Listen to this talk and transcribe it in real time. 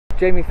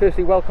Jamie,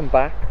 firstly, welcome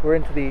back. We're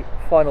into the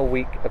final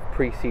week of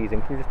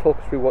pre-season. Can you just talk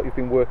us through what you've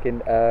been working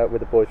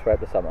with the boys throughout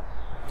the summer?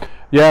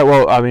 Yeah,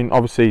 well, I mean,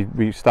 obviously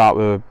we start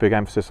with a big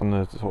emphasis on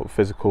the sort of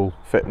physical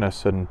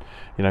fitness and,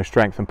 you know,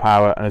 strength and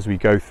power. And as we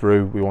go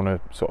through, we want to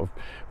sort of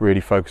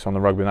really focus on the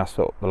rugby. And that's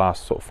what the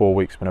last sort of 4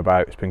 weeks been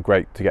about. It's been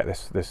great to get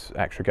this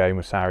extra game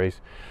with Sarries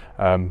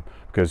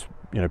because,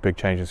 you know, big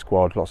change in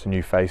squad, lots of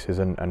new faces,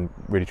 and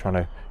really trying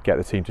to get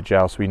the team to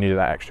gel. So we needed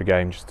that extra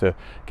game just to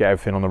get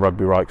everything on the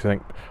rugby right. Because I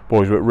think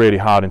boys worked really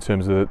hard in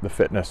terms of the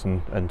fitness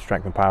and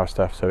strength and power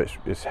stuff. So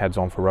it's heads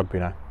on for rugby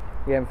now.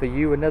 Yeah, and for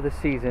you, another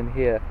season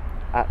here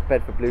at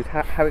Bedford Blues.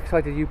 How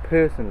excited are you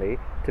personally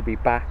to be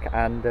back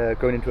and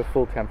going into a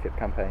full championship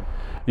campaign?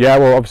 Yeah,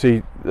 well,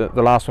 obviously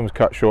the last one was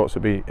cut short,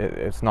 so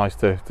it's nice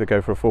to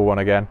go for a full one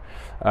again.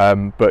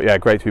 But yeah,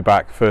 great to be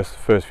back. First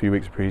few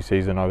weeks of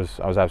pre-season, I was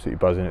absolutely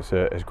buzzing. It's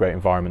a great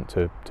environment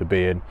to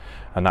be in,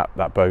 and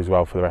that bodes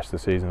well for the rest of the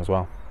season as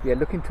well. Yeah,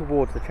 looking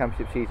towards the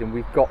championship season,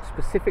 we've got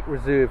specific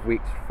reserve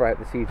weeks throughout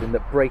the season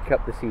that break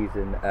up the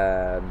season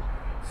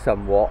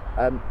somewhat.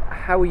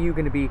 How are you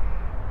going to be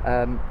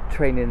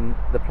training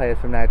the players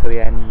from now to the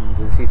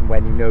end of the season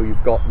when you know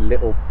you've got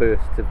little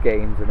bursts of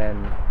games and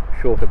then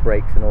shorter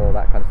breaks and all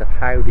that kind of stuff?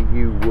 How do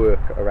you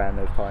work around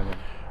those timings?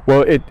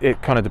 Well,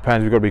 it kind of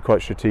depends. We've got to be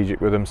quite strategic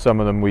with them.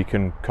 Some of them we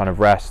can kind of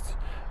rest,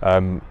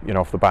 you know,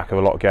 off the back of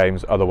a lot of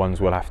games. Other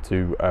ones we'll have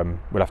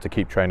to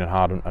keep training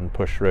hard and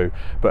push through.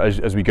 But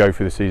as we go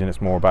through the season,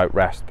 it's more about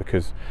rest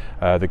because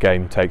the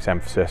game takes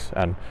emphasis,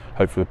 and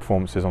hopefully the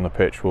performances on the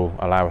pitch will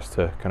allow us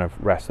to kind of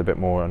rest a bit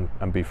more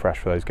and be fresh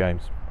for those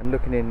games. And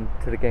looking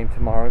into the game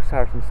tomorrow,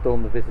 Saracens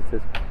Storm, the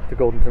visitors to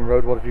Goldenton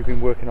Road. What have you been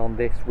working on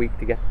this week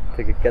to get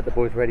the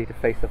boys ready to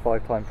face the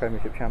 5-time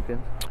Premiership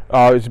champions?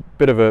 It's a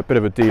bit of a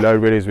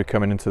deload really as we're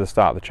coming into the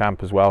start of the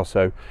champ as well.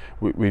 So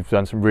we've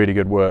done some really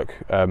good work,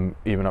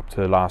 even up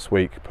to last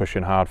week,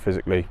 pushing hard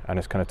physically, and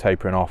it's kind of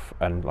tapering off.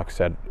 And like I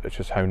said, it's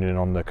just honing in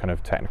on the kind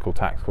of technical,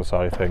 tactical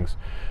side of things,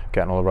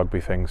 getting all the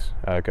rugby things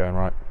going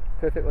right.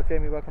 Perfect. Well,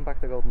 Jamie, welcome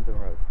back to Goldenton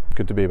Road.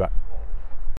 Good to be back.